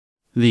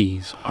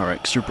These are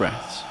Extra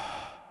Breaths,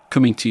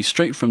 coming to you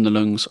straight from the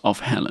lungs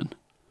of Helen.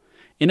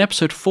 In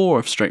episode 4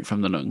 of Straight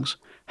from the Lungs,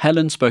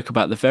 Helen spoke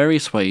about the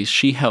various ways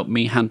she helped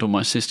me handle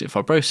my cystic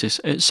fibrosis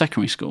at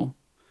secondary school.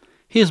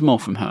 Here's more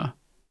from her.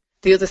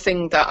 The other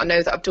thing that I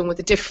know that I've done with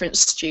a different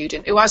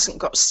student who hasn't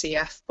got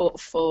CF, but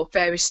for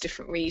various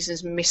different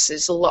reasons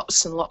misses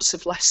lots and lots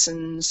of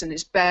lessons and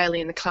is barely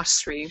in the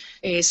classroom,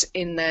 is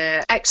in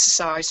their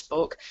exercise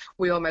book.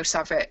 We almost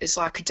have it as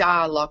like a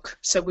dialogue.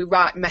 So we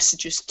write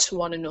messages to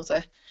one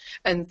another.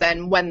 And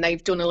then when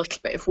they've done a little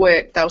bit of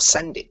work, they'll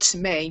send it to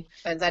me.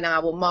 And then I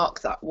will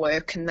mark that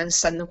work and then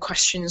send them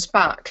questions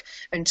back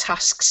and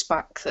tasks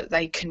back that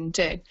they can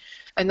do.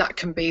 And that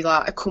can be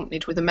like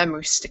accompanied with a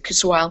memory stick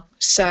as well.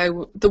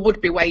 So there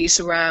would be ways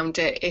around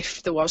it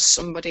if there was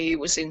somebody who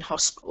was in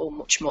hospital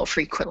much more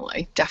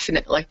frequently,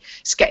 definitely.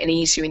 It's getting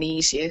easier and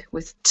easier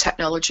with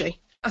technology.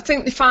 I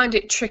think they find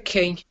it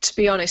tricky, to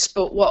be honest,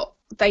 but what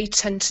they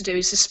tend to do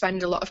is to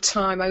spend a lot of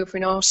time over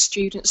in our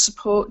student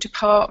support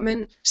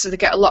department, so they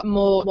get a lot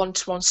more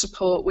one-to-one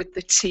support with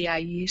the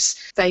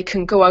TAs. They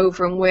can go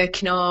over and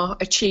work in our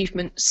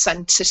achievement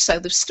centre, so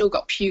they've still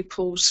got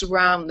pupils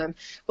around them,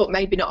 but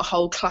maybe not a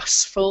whole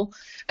class full,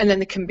 and then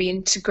they can be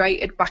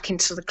integrated back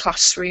into the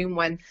classroom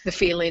when they're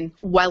feeling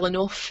well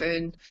enough,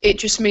 and it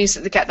just means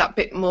that they get that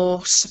bit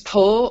more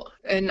support.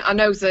 And I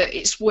know that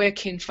it's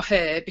working for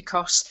her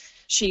because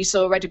she's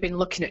already been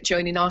looking at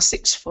joining our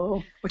sixth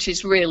form, which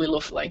is really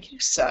lovely.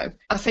 So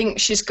I think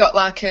she's got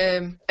like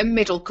a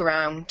middle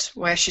ground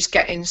where she's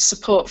getting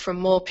support from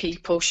more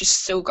people. She's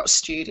still got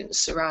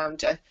students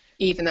around her,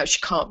 even though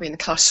she can't be in the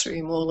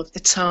classroom all of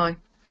the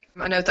time.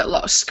 I know that a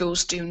lot of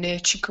schools do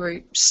nurture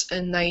groups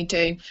and they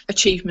do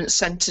achievement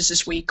centres,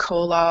 as we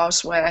call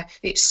ours, where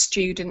it's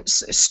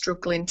students that are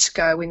struggling to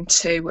go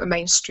into a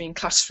mainstream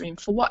classroom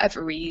for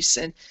whatever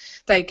reason.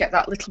 They get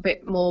that little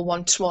bit more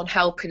one-to-one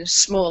help in a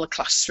smaller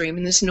classroom,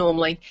 and there's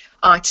normally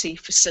IT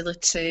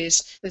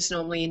facilities, there's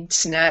normally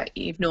internet,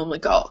 you've normally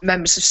got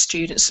members of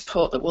student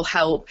support that will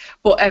help,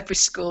 but every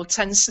school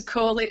tends to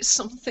call it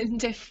something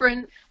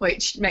different,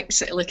 which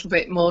makes it a little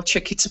bit more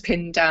tricky to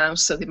pin down,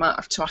 so they might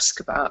have to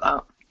ask about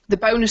that. The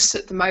bonus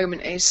at the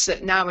moment is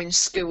that now in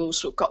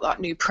schools we've got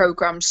that new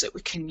programmes that we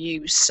can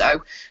use.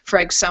 So, for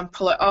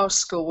example, at our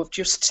school we've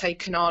just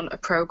taken on a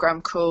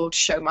programme called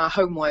Show My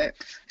Homework.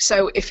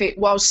 So if it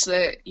was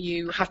that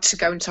you had to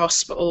go into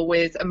hospital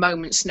with a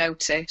moment's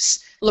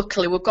notice,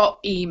 luckily we've got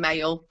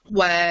email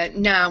where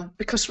now,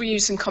 because we're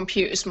using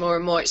computers more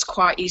and more, it's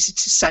quite easy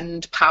to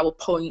send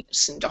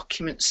PowerPoints and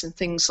documents and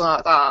things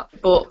like that.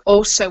 But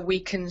also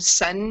we can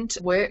send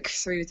work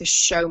through the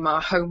Show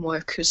My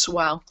Homework as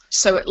well.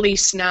 So at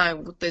least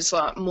now there's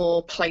like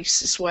more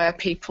places where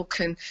people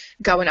can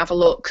go and have a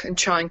look and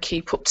try and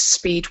keep up to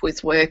speed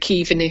with work,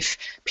 even if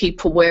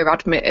people were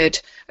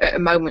admitted at a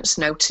moment's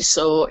notice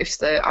or if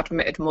they're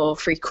admitted more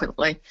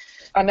frequently.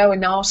 I know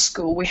in our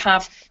school we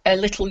have a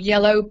little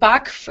yellow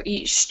bag for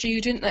each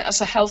student that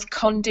has a health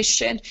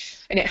condition,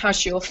 and it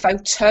has your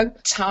photo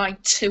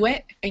tied to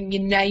it and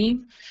your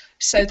name.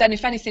 So then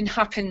if anything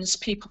happens,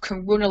 people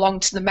can run along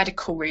to the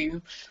medical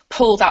room,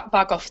 pull that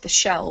bag off the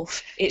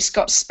shelf. It's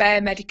got spare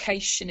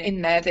medication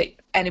in there that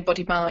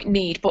anybody might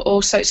need, but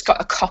also it's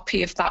got a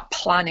copy of that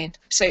planning.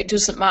 So it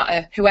doesn't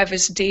matter,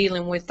 whoever's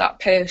dealing with that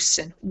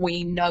person,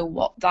 we know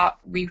what that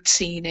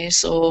routine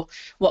is or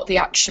what the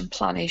action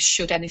plan is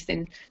should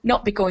anything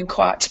not be going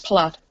quite to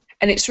plan.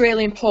 And it's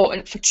really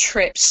important for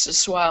trips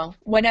as well.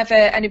 Whenever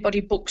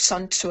anybody books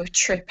onto a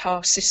trip,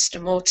 our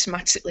system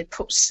automatically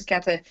puts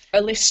together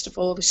a list of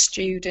all the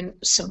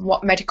students and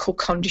what medical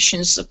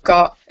conditions they've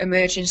got,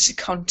 emergency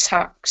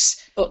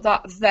contacts. But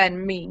that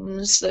then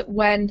means that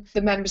when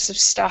the members of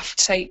staff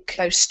take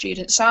those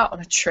students out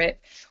on a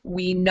trip,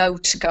 we know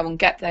to go and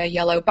get their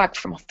yellow bag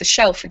from off the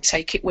shelf and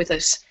take it with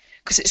us.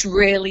 Because it's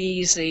really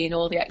easy in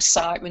all the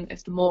excitement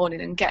of the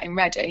morning and getting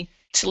ready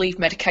to leave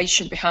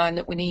medication behind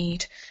that we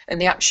need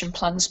and the action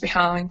plans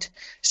behind,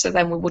 so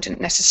then we wouldn't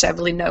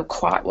necessarily know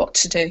quite what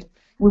to do.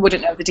 We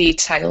wouldn't know the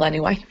detail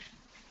anyway.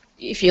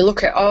 If you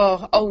look at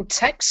our old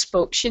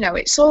textbooks,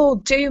 it's all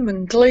doom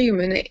and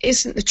gloom and it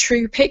isn't the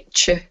true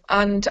picture.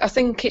 And I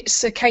think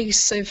it's a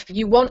case of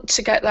you want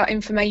to get that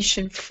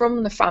information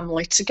from the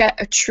family to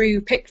get a true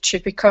picture,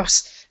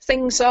 because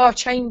things are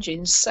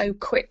changing so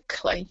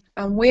quickly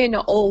and we're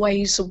not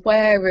always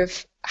aware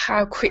of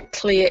how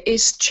quickly it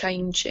is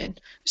changing.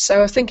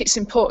 So I think it's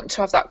important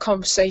to have that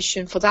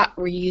conversation for that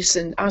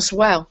reason as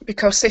well,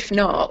 because if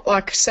not,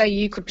 like I say,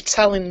 you could be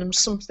telling them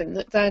something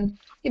that then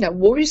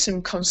worries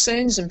and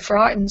concerns and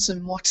frightens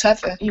and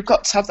whatever. You've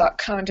got to have that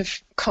kind of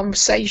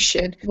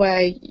conversation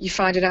where you're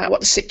finding out what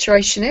the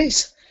situation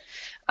is.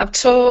 I've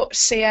taught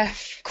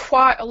CF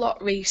quite a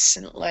lot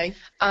recently,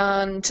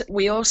 and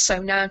we also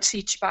now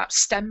teach about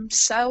stem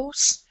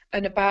cells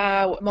and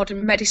about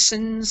modern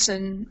medicines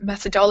and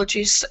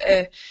methodologies,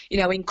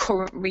 in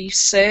current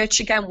research.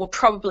 Again, we're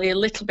probably a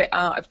little bit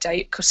out of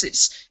date because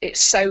it's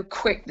so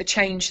quick, the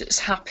change that's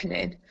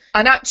happening.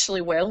 And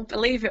actually, Will,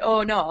 believe it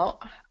or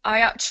not,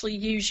 I actually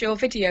use your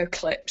video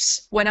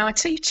clips when I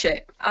teach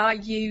it. I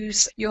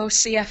use your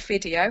CF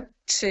video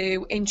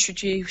to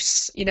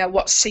introduce,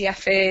 what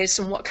CF is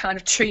and what kind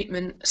of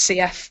treatment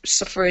CF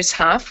sufferers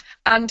have.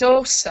 And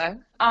also,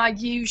 I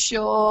use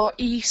your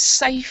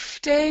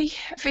e-safety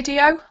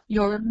video,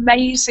 your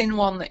amazing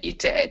one that you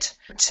did,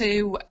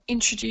 to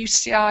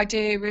introduce the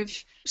idea of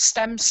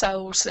stem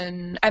cells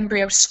and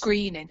embryo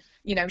screening.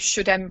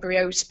 Should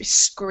embryos be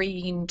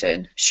screened,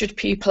 and should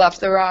people have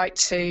the right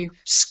to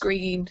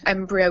screen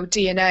embryo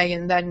DNA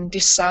and then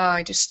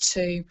decide as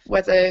to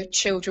whether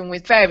children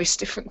with various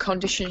different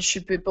conditions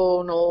should be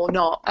born or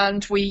not?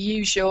 And we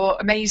use your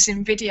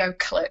amazing video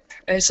clip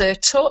as a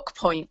talk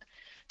point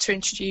to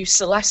introduce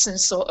the lesson,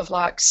 sort of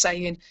like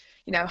saying,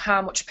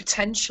 how much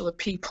potential have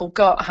people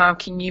got? How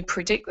can you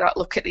predict that?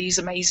 Look at these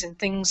amazing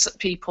things that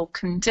people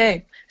can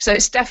do. So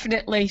it's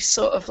definitely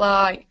sort of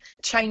like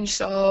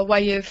changed our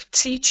way of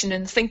teaching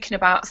and thinking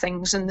about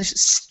things, and the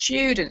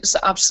students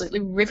are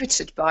absolutely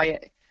riveted by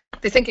it.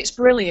 They think it's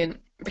brilliant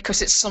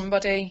because it's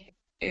somebody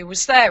who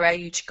was their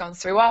age, gone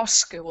through our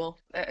school,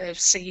 have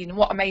seen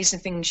what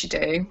amazing things you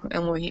do.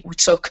 And we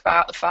talk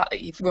about the fact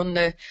that you've run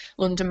the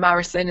London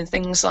Marathon and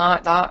things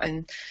like that,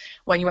 and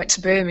when you went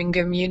to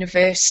Birmingham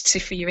University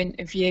for your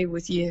interview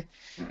with your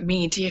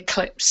media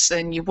clips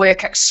and your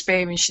work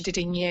experience you did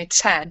in year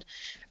 10,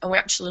 and we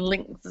actually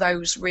link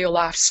those real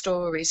life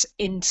stories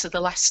into the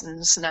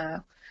lessons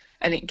now,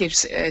 and it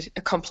gives it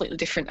a completely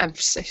different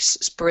emphasis.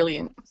 It's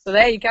brilliant. So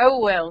there you go,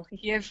 Will.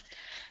 You've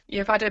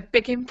had a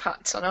big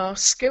impact on our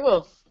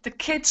school. The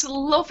kids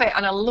love it,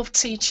 and I love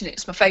teaching it.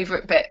 It's my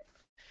favourite bit.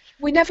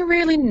 We never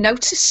really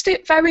noticed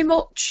it very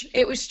much.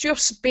 It was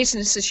just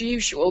business as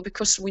usual,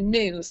 because we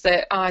knew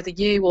that either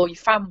you or your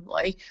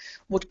family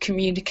would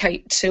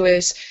communicate to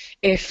us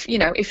if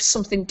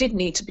something did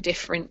need to be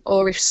different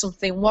or if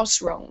something was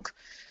wrong.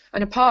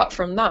 And apart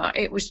from that,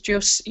 it was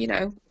just,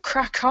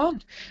 crack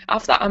on.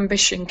 Have that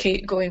ambition,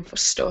 keep going for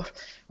stuff.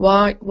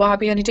 Why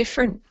be any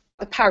different?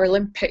 The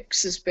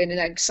Paralympics has been an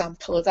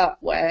example of that,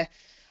 where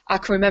I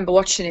can remember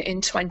watching it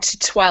in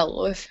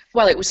 2012.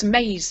 Well, it was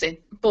amazing,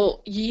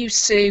 but you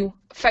used to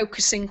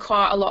focusing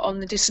quite a lot on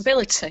the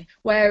disability,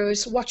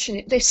 whereas watching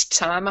it this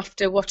time,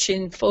 after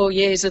watching 4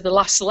 years of the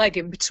last leg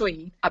in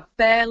between, I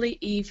barely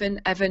even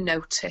ever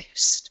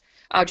noticed.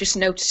 I just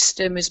noticed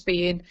them as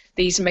being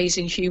these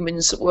amazing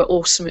humans that were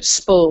awesome at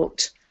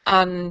sport.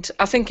 And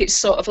I think it's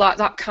sort of like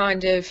that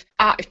kind of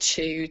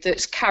attitude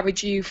that's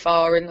carried you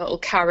far and that'll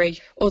carry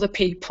other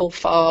people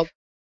far.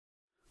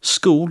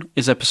 School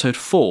is episode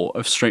 4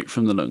 of Straight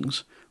from the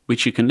Lungs,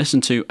 which you can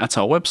listen to at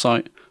our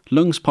website,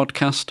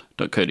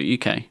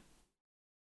 lungspodcast.co.uk.